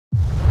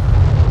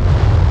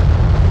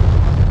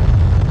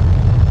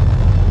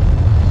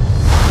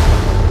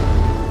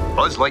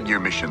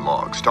Lightyear mission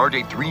log,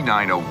 stardate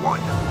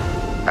 3901.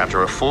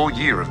 After a full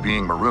year of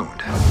being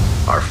marooned,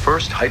 our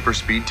first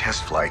hyperspeed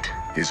test flight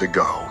is a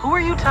go. Who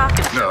are you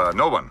talking to?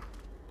 No one.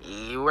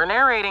 You were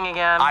narrating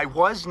again. I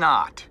was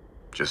not.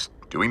 Just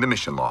doing the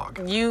mission log.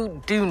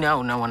 You do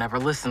know no one ever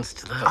listens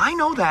to those. I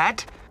know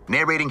that.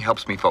 Narrating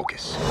helps me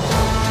focus.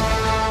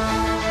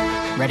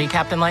 Ready,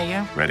 Captain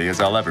Lightyear? Ready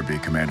as I'll ever be,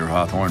 Commander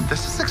Hawthorne.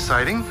 This is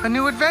exciting. A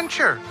new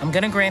adventure. I'm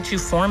gonna grant you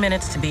 4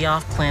 minutes to be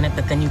off planet,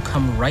 but then you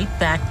come right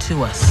back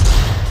to us.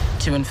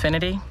 To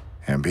infinity.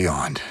 And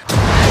beyond.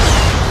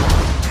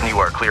 You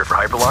are clear for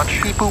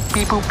hyperlaunch. Beep boop,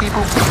 beep boop, beep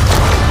boop.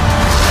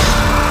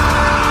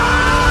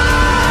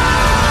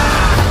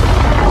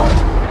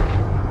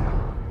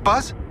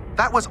 Buzz,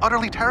 that was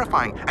utterly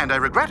terrifying, and I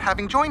regret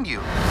having joined you.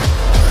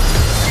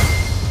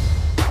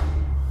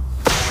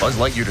 Buzz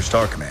Lightyear to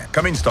Star Command.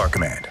 Come in, Star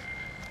Command.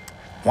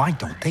 Why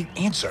don't they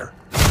answer?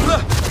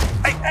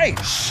 Hey!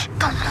 Shh!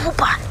 The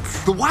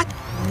robots. The what?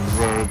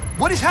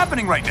 What is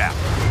happening right now?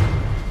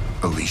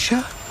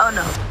 Alicia? Oh,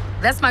 no.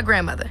 That's my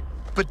grandmother.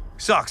 But,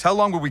 Socks, how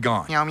long were we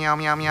gone? Meow, meow,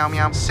 meow, meow,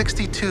 meow.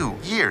 62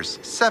 years,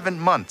 7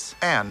 months,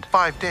 and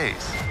 5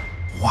 days.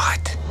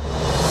 What?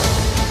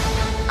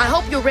 I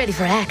hope you're ready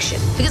for action,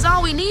 because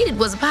all we needed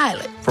was a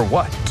pilot For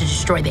what? to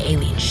destroy the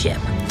alien ship.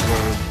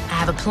 I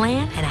have a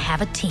plan, and I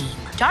have a team.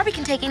 Darby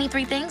can take any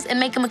 3 things and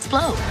make them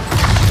explode.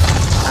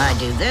 I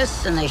do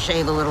this, and they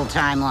shave a little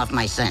time off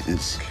my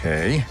sentence.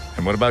 Okay.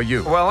 And what about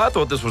you? Well, I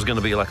thought this was going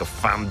to be like a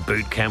fun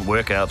boot camp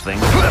workout thing.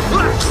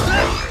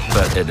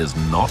 But it is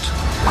not.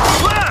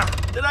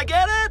 Did I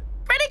get it?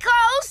 Pretty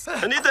close!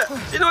 I need the...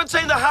 Anyone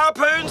seen the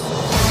harpoons?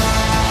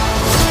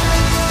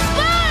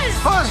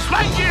 Buzz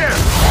Lightyear!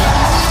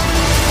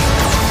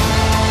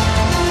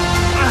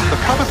 The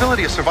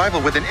probability of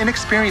survival with an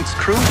inexperienced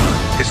crew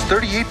is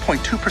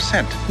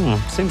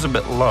 38.2%. Seems a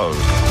bit low.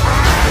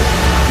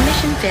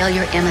 Mission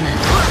failure imminent.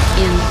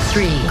 In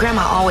 3.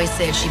 Grandma always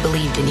said she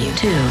believed in you.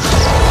 2. 1.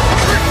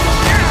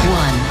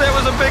 There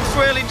was a big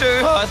swirly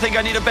dude. Oh, I think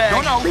I need a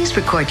bag. No. Please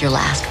record your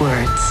last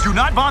words. Do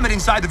not vomit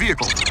inside the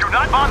vehicle. Do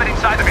not vomit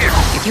inside the vehicle.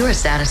 If you are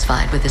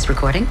satisfied with this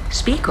recording,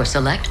 speak or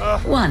select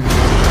 1.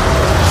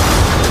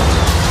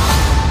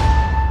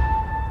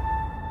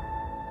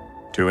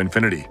 To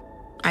infinity.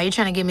 Are you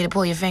trying to get me to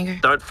pull your finger?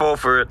 Don't fall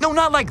for it. No,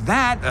 not like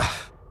that.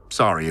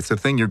 Sorry, it's a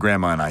thing your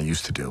grandma and I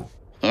used to do.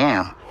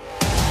 Yeah,